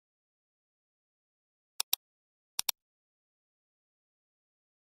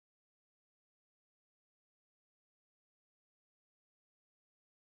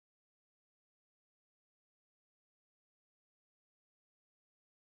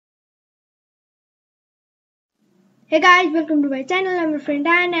Hey guys, welcome to my channel. I'm your friend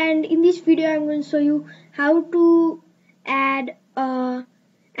Dan, and in this video I'm going to show you how to add a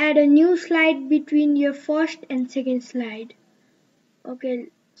new slide between your first and second slide. Okay,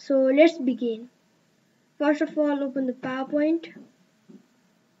 so let's begin. First of all, open the PowerPoint.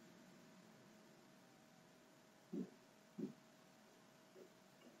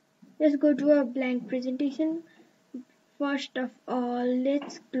 Let's go to a blank presentation. First of all,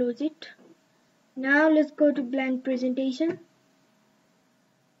 let's close it. Now let's go to blank presentation.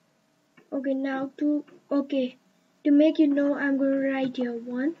 Okay, to make you know, I'm going to write here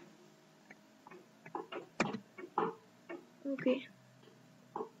 1. Okay,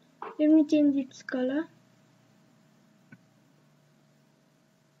 let me change its color.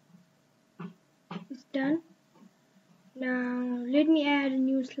 It's done. Now let me add a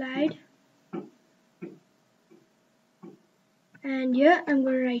new slide, and here I'm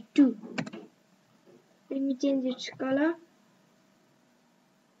going to write 2. Let me change its color.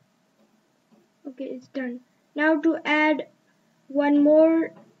 Okay, it's done. Now to add one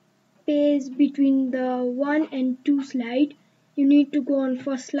more page between the 1 and 2 slide, you need to go on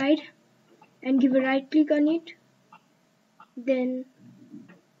first slide and give a right click on it, then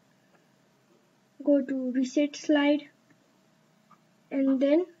go to reset slide and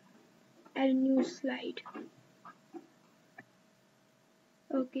then add a new slide.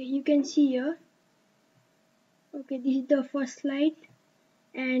 Okay, you can see here. Okay, this is the first slide,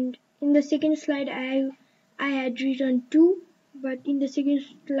 and in the second slide I had written 2, but in the second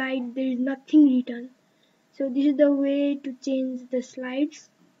slide there is nothing written. So this is the way to change the slides,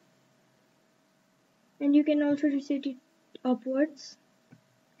 and you can also reset it upwards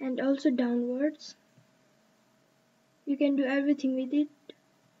and also downwards. You can do everything with it.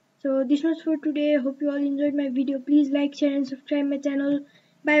 So this was for today. I hope you all enjoyed my video. Please like, share and subscribe my channel.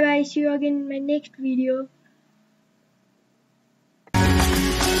 Bye bye. See you again in my next video.